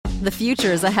The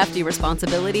future is a hefty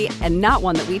responsibility and not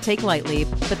one that we take lightly,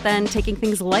 but then taking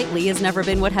things lightly has never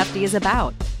been what Hefty is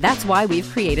about. That's why we've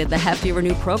created the Hefty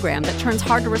Renew program that turns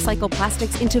hard-to-recycle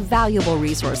plastics into valuable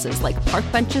resources like park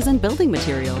benches and building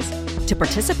materials. To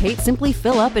participate, simply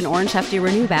fill up an orange Hefty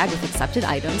Renew bag with accepted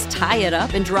items, tie it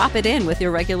up, and drop it in with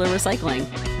your regular recycling.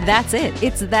 That's it.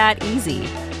 It's that easy.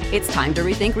 It's time to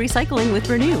rethink recycling with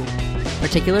Renew.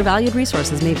 Particular valued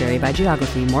resources may vary by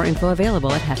geography. More info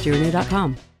available at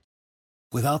heftyrenew.com.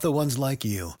 Without the ones like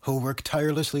you, who work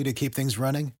tirelessly to keep things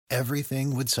running,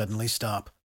 everything would suddenly stop.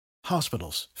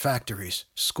 Hospitals, factories,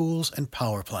 schools, and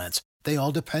power plants, they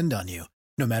all depend on you.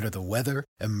 No matter the weather,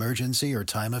 emergency, or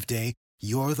time of day,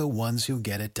 you're the ones who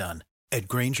get it done. At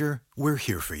Grainger, we're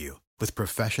here for you with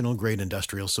professional-grade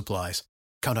industrial supplies.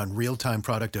 Count on real-time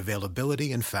product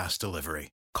availability and fast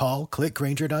delivery. Call,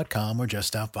 clickgrainger.com, or just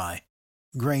stop by.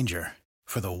 Grainger,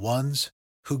 for the ones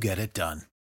who get it done.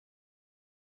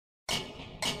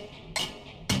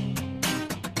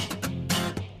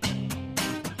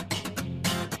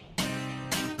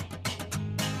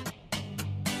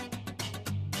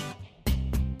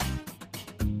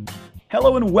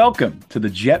 Hello and welcome to the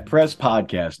Jet Press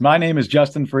Podcast. My name is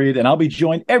Justin Freed, and I'll be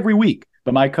joined every week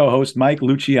by my co-host, Mike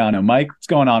Luciano. Mike, what's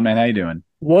going on, man? How you doing?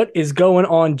 What is going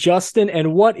on, Justin?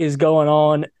 And what is going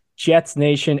on, Jets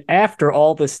Nation? After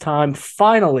all this time,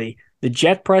 finally, the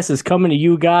Jet Press is coming to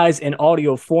you guys in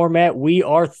audio format. We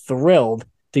are thrilled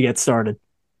to get started.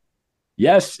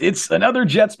 Yes, it's another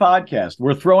Jets podcast.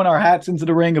 We're throwing our hats into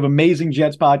the ring of amazing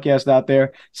Jets podcasts out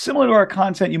there, similar to our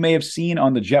content you may have seen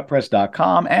on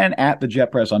thejetpress.com and at the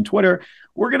Jet Press on Twitter.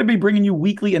 We're going to be bringing you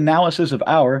weekly analysis of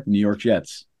our New York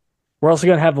Jets. We're also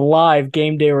going to have live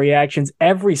game day reactions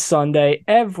every Sunday,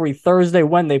 every Thursday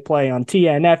when they play on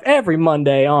TNF, every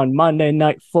Monday on Monday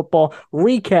Night Football,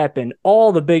 recapping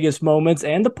all the biggest moments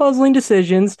and the puzzling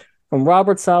decisions from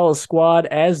Robert Saleh's squad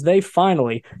as they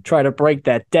finally try to break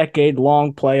that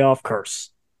decade-long playoff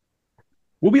curse.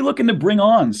 We'll be looking to bring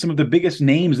on some of the biggest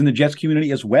names in the Jets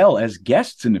community as well as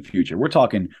guests in the future. We're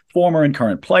talking former and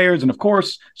current players and, of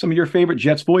course, some of your favorite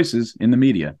Jets voices in the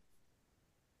media.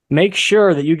 Make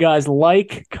sure that you guys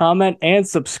like, comment, and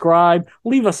subscribe.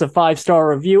 Leave us a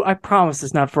 5-star review. I promise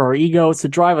it's not for our ego. It's to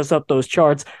drive us up those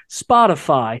charts.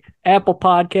 Spotify, Apple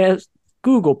Podcasts,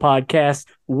 Google Podcasts,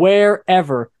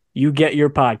 wherever you get your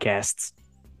podcasts.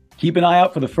 Keep an eye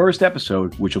out for the first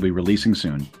episode, which will be releasing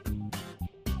soon.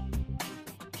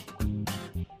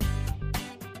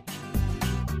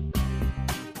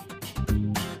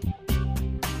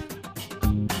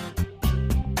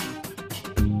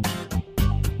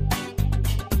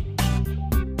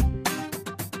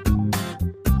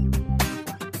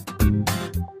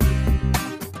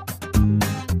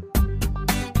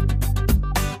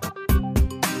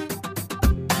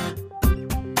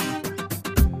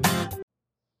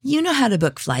 You know how to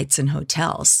book flights and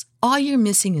hotels. All you're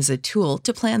missing is a tool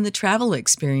to plan the travel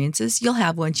experiences you'll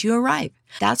have once you arrive.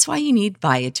 That's why you need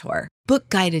Viator. Book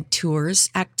guided tours,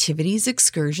 activities,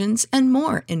 excursions, and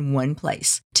more in one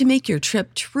place to make your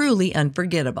trip truly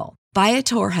unforgettable.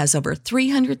 Viator has over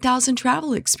 300,000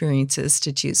 travel experiences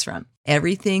to choose from.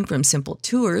 Everything from simple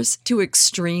tours to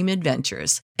extreme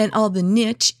adventures and all the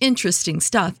niche, interesting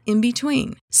stuff in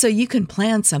between. So you can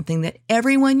plan something that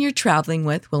everyone you're traveling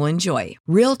with will enjoy.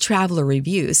 Real traveler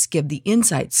reviews give the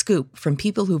inside scoop from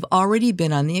people who've already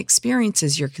been on the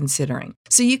experiences you're considering.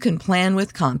 So you can plan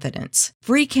with confidence.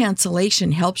 Free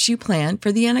cancellation helps you plan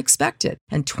for the unexpected.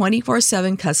 And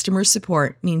 24/7 customer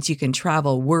support means you can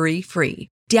travel worry-free.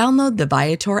 Download the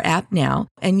Viator app now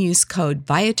and use code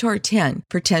Viator10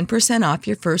 for 10% off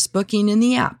your first booking in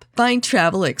the app. Find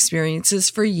travel experiences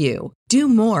for you. Do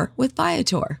more with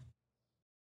Viator.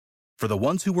 For the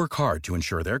ones who work hard to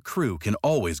ensure their crew can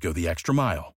always go the extra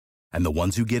mile, and the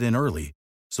ones who get in early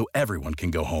so everyone can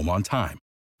go home on time,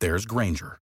 there's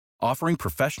Grainger, offering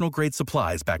professional-grade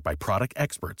supplies backed by product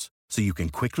experts so you can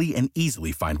quickly and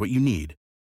easily find what you need.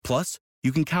 Plus,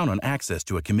 you can count on access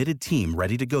to a committed team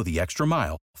ready to go the extra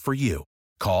mile for you.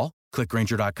 Call, click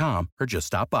Grainger.com, or just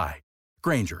stop by.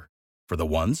 Grainger, for the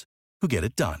ones who get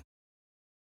it done.